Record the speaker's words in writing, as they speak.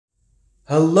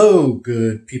Hello,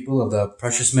 good people of the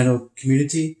precious metal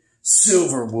community.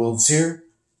 Silver Wolves here.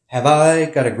 Have I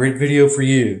got a great video for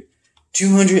you.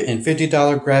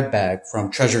 $250 grab bag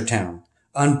from TreasureTown.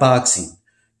 Unboxing.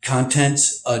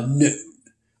 Contents unknown.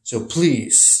 So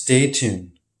please stay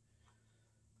tuned.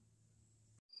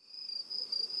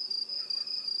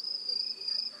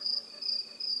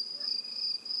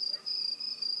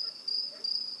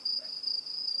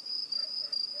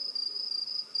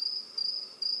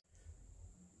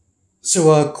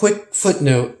 So a quick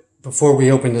footnote before we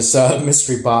open this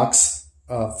mystery box.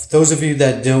 For those of you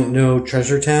that don't know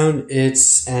TreasureTown,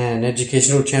 it's an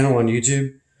educational channel on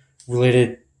YouTube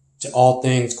related to all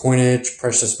things coinage,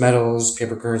 precious metals,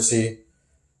 paper currency.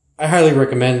 I highly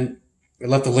recommend. I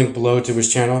left the link below to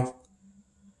his channel.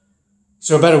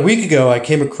 So about a week ago, I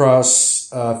came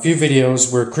across a few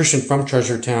videos where Christian from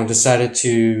TreasureTown decided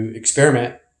to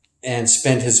experiment and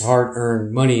spend his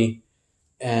hard-earned money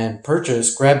and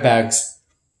purchase grab bags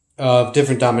of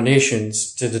different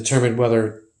denominations to determine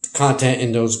whether the content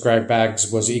in those grab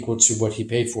bags was equal to what he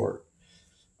paid for.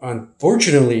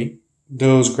 Unfortunately,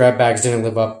 those grab bags didn't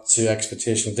live up to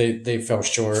expectations. They fell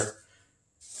short.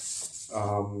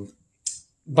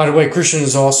 By the way, Christian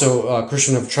is also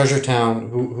Christian of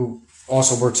TreasureTown, who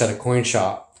also works at a coin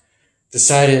shop,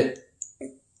 decided,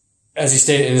 as he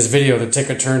stated in his video, to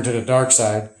take a turn to the dark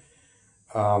side.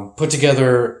 Put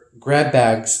together grab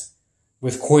bags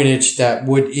with coinage that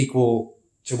would equal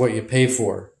to what you pay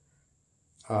for.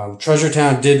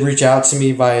 TreasureTown did reach out to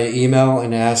me via email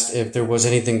and asked if there was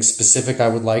anything specific I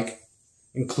would like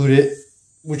included,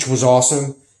 which was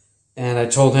awesome. And I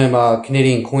told him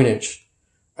Canadian coinage.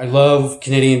 I love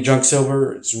Canadian junk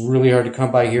silver. It's really hard to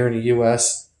come by here in the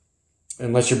US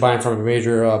unless you're buying from a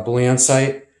major bullion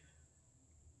site.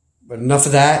 But enough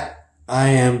of that. I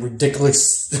am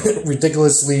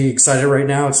ridiculously excited right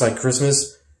now. It's like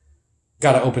Christmas.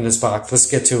 Gotta open this box. Let's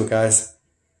get to it, guys.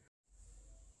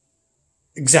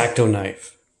 X-Acto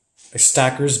knife. A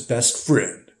stacker's best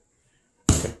friend.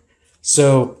 Okay.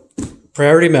 So,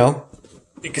 priority mail.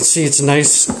 You can see it's a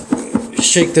nice,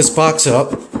 shake this box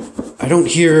up. You don't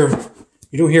hear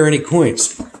any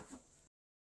coins.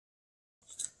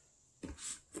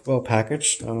 Well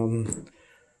packaged.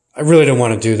 I really don't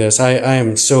want to do this. I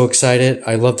am so excited.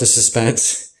 I love the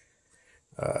suspense.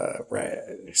 Right.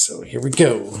 So here we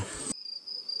go.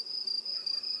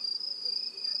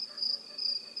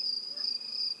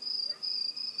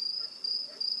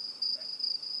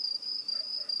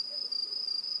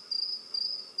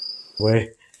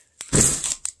 Way.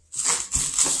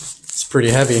 It's pretty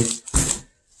heavy.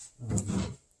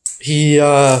 He,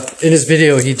 in his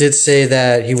video, he did say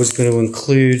that he was going to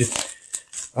include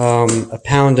a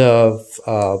pound of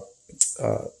a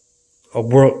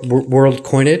world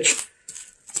coinage.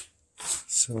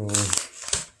 So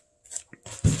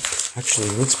actually,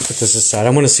 let's put this aside. I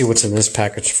want to see what's in this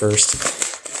package first.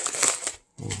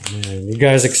 Oh man, you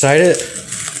guys excited?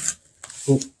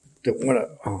 Ooh, don't want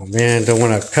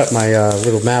to cut my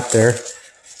little map there.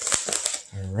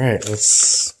 All right,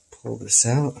 let's pull this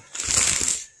out.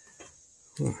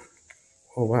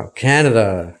 Oh wow,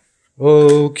 Canada.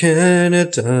 Oh,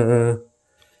 Canada.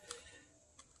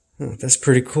 Oh, that's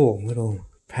pretty cool. Little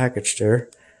package there.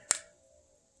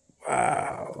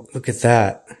 Wow, look at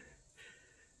that.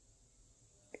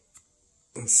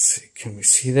 Let's see, can we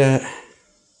see that?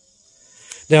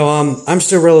 Now, I'm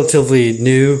still relatively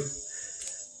new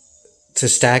to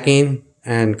stacking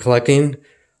and collecting,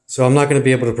 so I'm not going to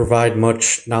be able to provide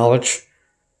much knowledge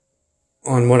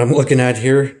on what I'm looking at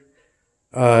here.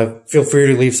 Feel free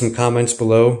to leave some comments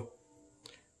below.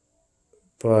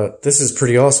 But this is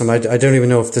pretty awesome. I don't even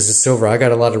know if this is silver. I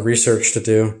got a lot of research to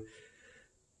do.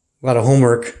 A lot of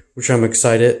homework, which I'm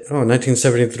excited. Oh,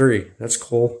 1973. That's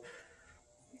cool.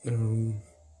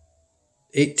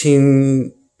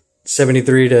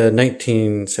 1873 to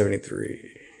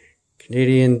 1973.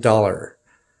 Canadian dollar.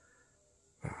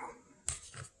 Wow.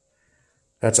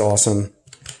 That's awesome.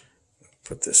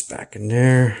 Put this back in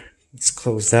there. Let's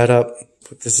close that up.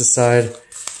 Put this aside.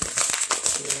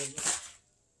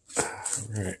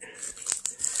 Right.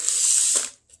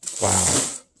 Wow.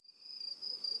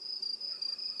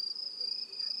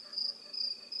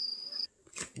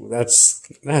 Well, that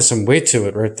has some weight to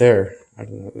it right there. I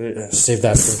don't know. Save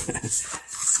that for.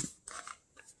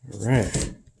 All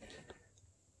right.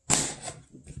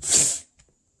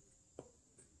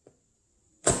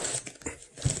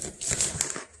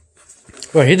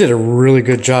 Well, he did a really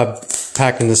good job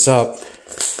packing this up.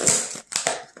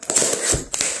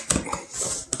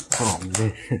 Oh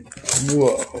man,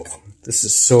 whoa, this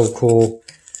is so cool.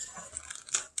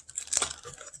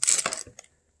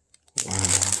 Wow.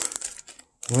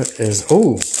 What is...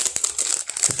 Oh!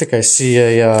 I think I see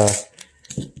a...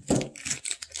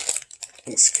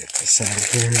 Let's get this out of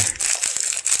here.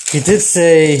 He did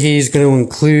say he's going to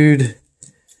include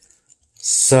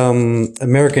some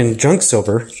American junk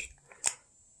silver.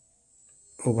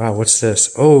 Oh, wow. What's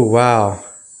this? Oh, wow.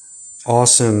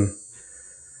 Awesome.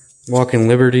 Walking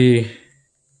Liberty.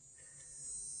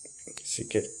 Let's see,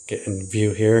 get in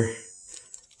view here.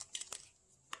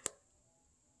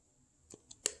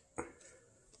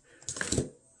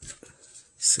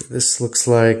 So this looks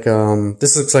like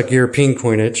European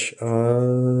coinage.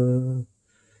 Some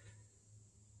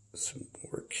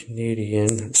more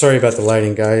Canadian. Sorry about the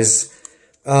lighting, guys.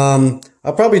 I'll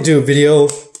probably do a video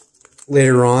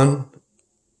later on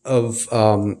of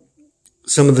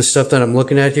some of the stuff that I'm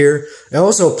looking at here. I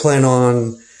also plan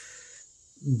on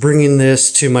bringing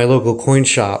this to my local coin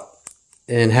shop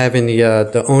and having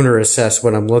the owner assess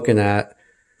what I'm looking at.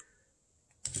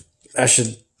 I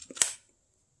should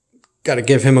got to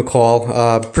give him a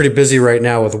call. Pretty busy right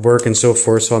now with work and so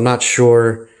forth, so I'm not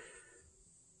sure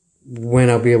when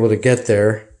I'll be able to get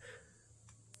there.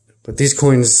 But these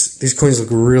coins look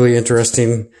really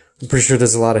interesting. I'm pretty sure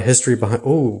there's a lot of history behind.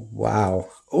 Oh, wow.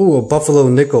 Oh, a Buffalo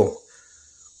nickel.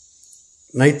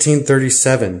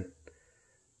 1937.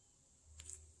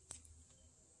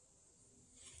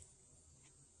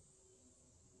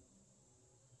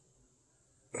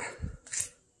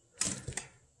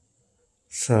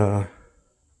 It's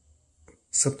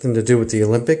something to do with the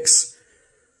Olympics.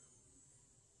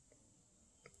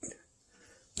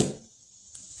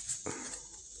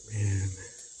 Man.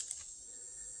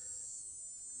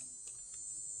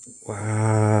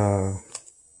 Wow.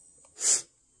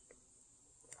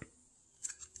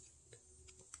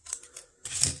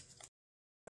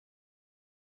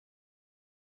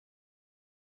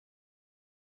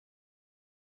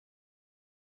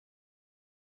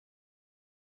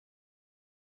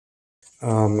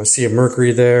 I see a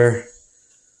Mercury there.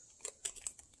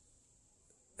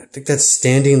 I think that's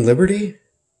Standing Liberty.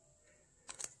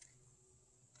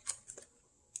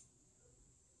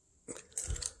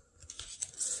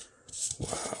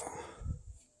 Wow.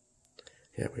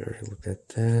 Yeah, we already looked at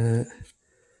that.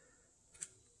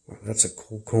 Wow, that's a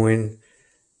cool coin.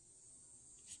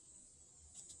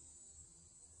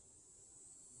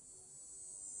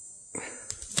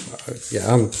 Yeah,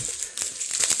 oh,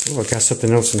 I got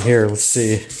something else in here. Let's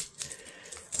see.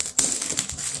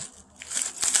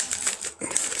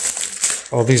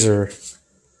 Oh, these are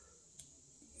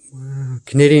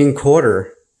Canadian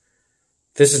quarter.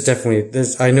 This is definitely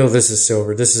this. I know this is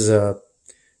silver. This is a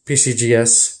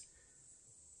PCGS.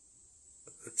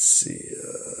 Let's see,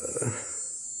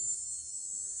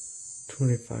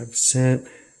 25%.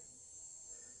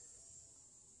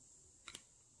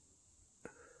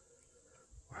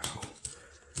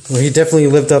 Well, he definitely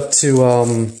lived up to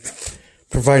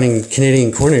providing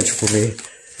Canadian coinage for me.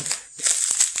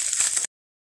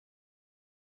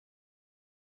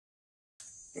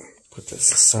 Put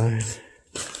this aside.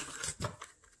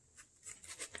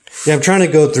 Yeah, I'm trying to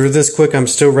go through this quick. I'm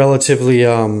still relatively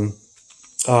new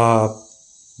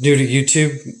to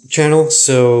YouTube channel,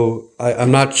 so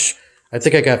I'm not. I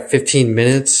think I got 15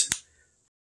 minutes.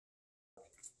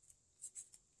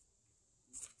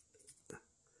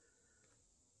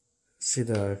 See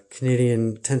the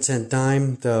Canadian 10-cent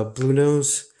dime, the blue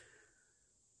nose.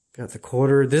 Got the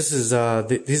quarter. This is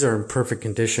these are in perfect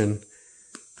condition.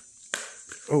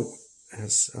 Oh,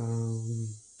 has I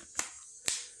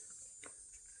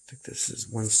think this is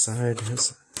one side.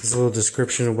 Has a little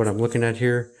description of what I'm looking at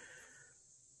here.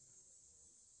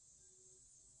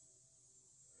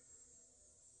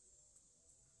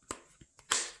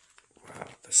 Wow,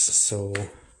 this is so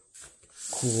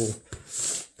cool.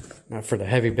 Not for the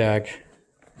heavy bag,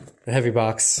 the heavy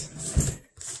box.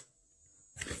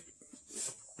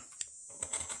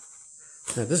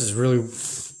 Now, this is really,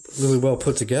 really well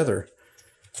put together.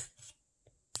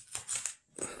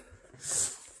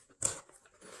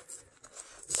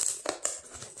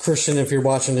 Christian, if you're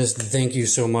watching this, thank you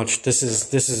so much. This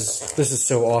is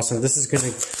so awesome. This is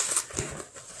gonna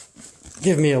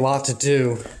give me a lot to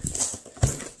do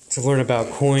to learn about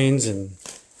coins and.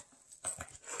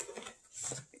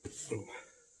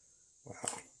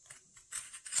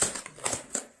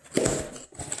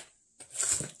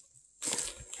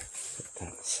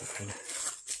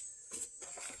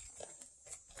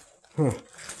 Huh.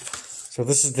 So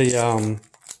this is the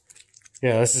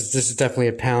yeah, this is definitely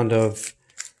a pound of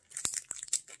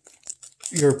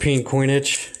European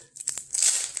coinage.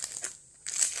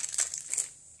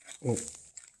 Oh.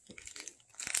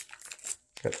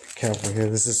 Gotta be careful here.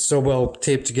 This is so well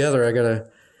taped together. I gotta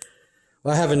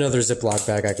Well, I have another Ziploc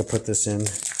bag I could put this in.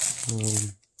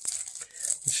 Let's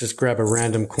just grab a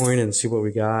random coin and see what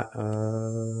we got.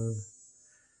 I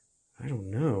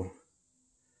don't know.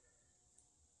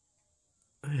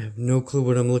 I have no clue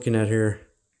what I'm looking at here.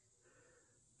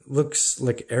 It looks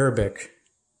like Arabic.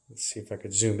 Let's see if I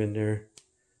could zoom in there.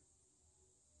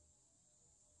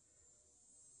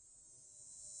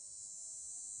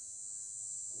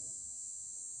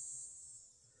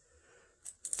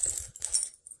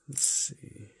 Let's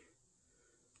see.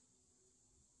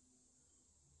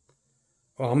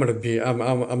 Oh, I'm gonna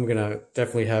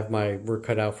definitely have my work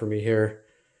cut out for me here.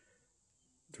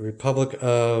 The Republic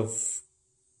of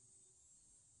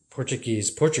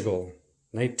Portugal,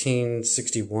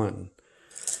 1961.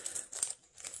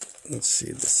 Let's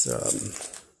see this.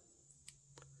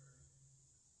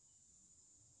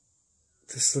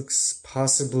 This looks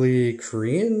possibly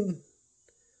Korean,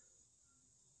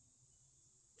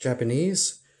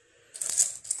 Japanese.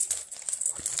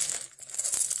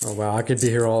 Oh wow, I could be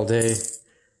here all day.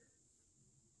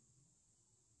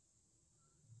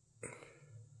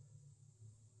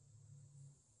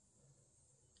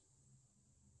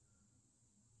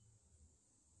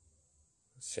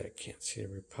 Let's see, I can't see the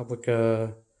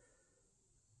Republica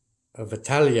of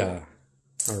Italia.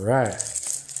 All right,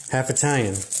 half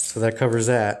Italian, so that covers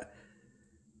that.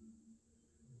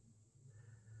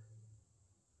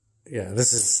 Yeah,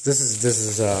 this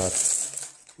is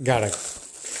gotta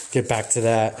get back to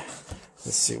that.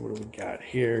 Let's see, what do we got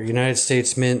here? United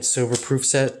States Mint Silver Proof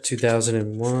Set,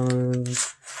 2001.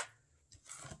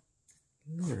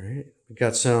 All right, we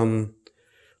got some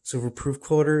silver proof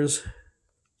quarters.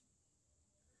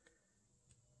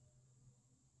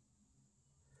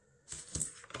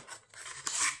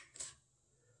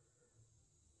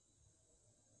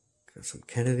 Got some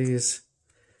Kennedys.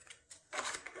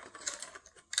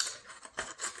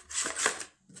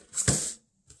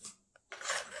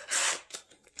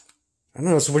 I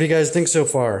don't know, so what do you guys think so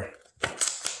far?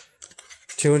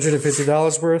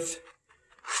 $250 worth?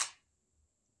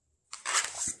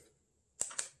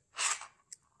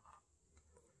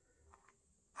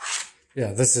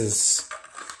 Yeah, this is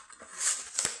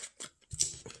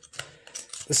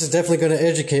definitely going to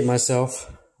educate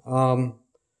myself.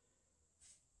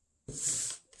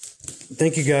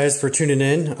 Thank you guys for tuning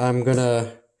in. I'm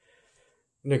gonna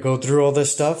go through all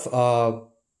this stuff. I'm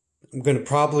gonna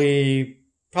probably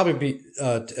be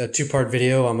a two-part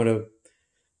video. I'm gonna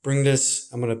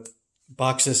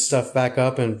box this stuff back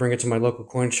up and bring it to my local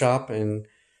coin shop and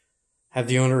have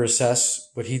the owner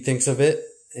assess what he thinks of it.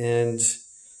 And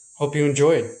hope you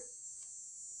enjoyed.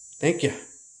 Thank you.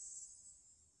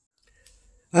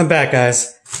 I'm back,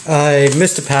 guys. I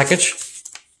missed a package.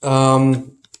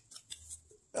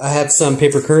 I had some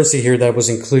paper currency here that was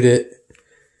included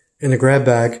in the grab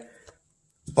bag.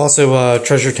 Also a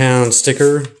TreasureTown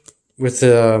sticker with,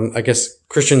 I guess,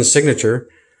 Christian signature,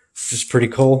 which is pretty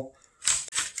cool.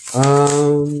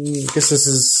 I guess this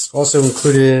is also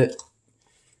included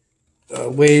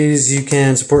ways you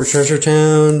can support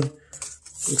TreasureTown.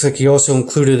 Looks like he also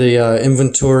included a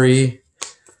inventory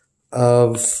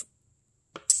of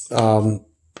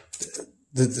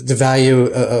the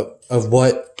value of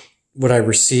what I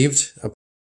received.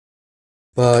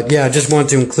 But yeah, I just wanted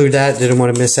to include that. Didn't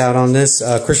want to miss out on this.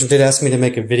 Christian did ask me to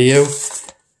make a video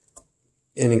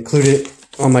and include it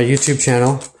on my YouTube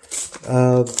channel.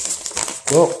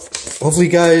 Well, hopefully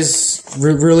you guys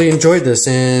really enjoyed this.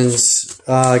 And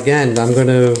again, I'm going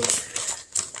to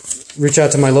reach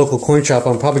out to my local coin shop.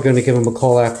 I'm probably going to give them a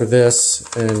call after this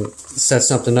and set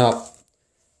something up.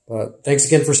 But thanks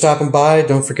again for stopping by.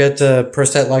 Don't forget to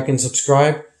press that like and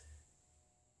subscribe.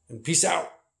 And peace out.